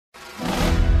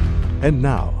And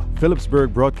now,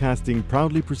 Philipsburg Broadcasting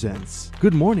proudly presents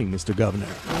Good Morning, Mr. Governor,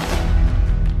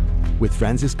 with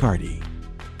Francis Carty.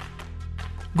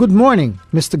 Good morning,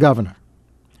 Mr. Governor.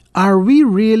 Are we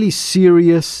really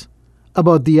serious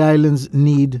about the island's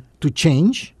need to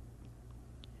change?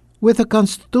 With a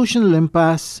constitutional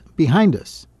impasse behind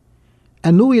us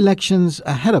and new elections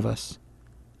ahead of us,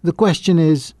 the question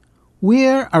is,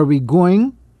 where are we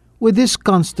going with this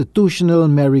constitutional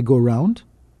merry-go-round?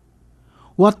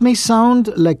 What may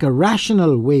sound like a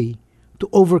rational way to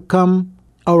overcome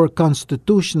our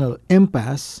constitutional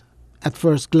impasse at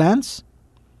first glance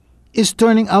is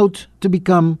turning out to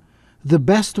become the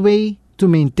best way to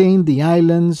maintain the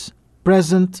island's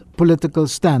present political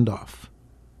standoff.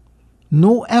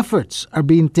 No efforts are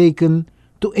being taken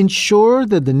to ensure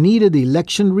that the needed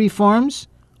election reforms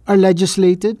are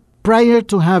legislated prior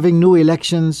to having new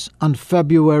elections on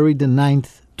February the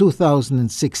 9th,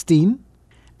 2016.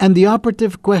 And the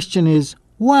operative question is,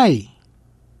 why?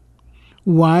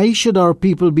 Why should our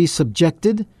people be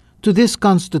subjected to this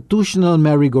constitutional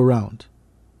merry-go-round?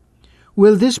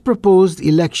 Will this proposed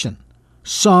election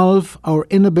solve our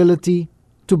inability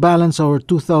to balance our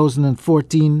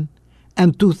 2014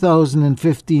 and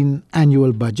 2015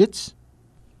 annual budgets?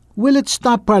 Will it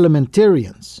stop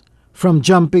parliamentarians from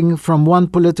jumping from one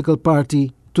political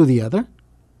party to the other?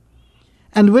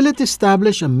 And will it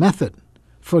establish a method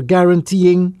for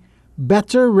guaranteeing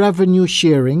better revenue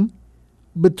sharing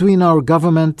between our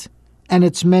government and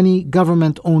its many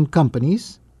government-owned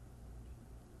companies?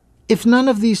 If none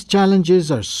of these challenges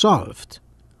are solved,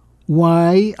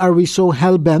 why are we so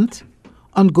hell-bent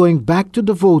on going back to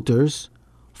the voters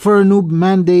for a new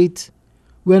mandate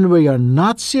when we are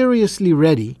not seriously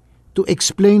ready to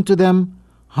explain to them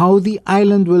how the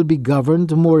island will be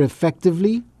governed more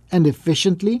effectively and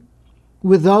efficiently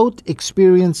without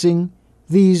experiencing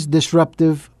these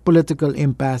disruptive political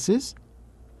impasses?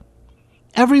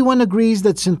 Everyone agrees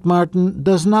that St. Maarten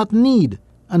does not need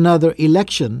another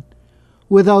election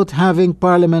without having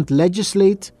Parliament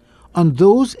legislate on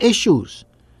those issues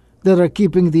that are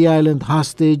keeping the island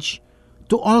hostage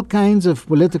to all kinds of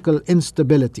political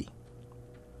instability.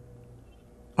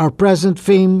 Our present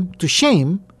fame to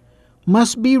shame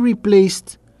must be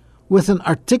replaced with an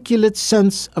articulate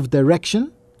sense of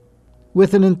direction,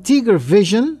 with an integral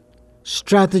vision,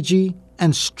 strategy,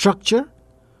 and structure,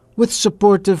 with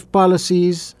supportive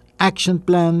policies, action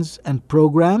plans, and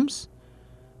programs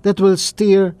that will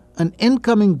steer an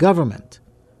incoming government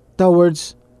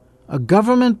towards a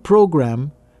government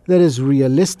program that is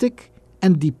realistic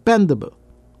and dependable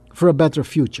for a better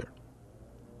future.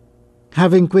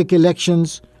 Having quick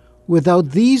elections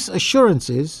without these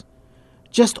assurances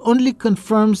just only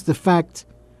confirms the fact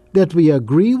that we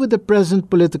agree with the present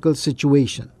political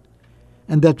situation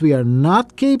and that we are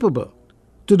not capable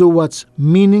to do what's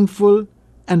meaningful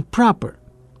and proper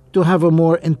to have a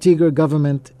more integral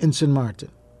government in St. Maarten.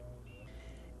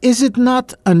 Is it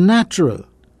not unnatural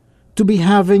to be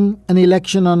having an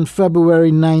election on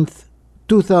February 9th,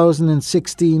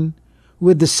 2016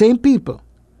 with the same people,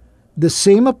 the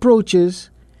same approaches,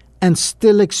 and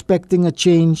still expecting a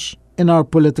change in our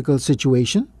political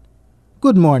situation?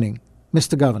 Good morning,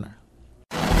 Mr. Governor.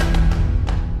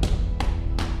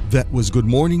 That was Good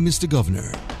Morning, Mr.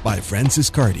 Governor by Francis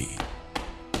Carty.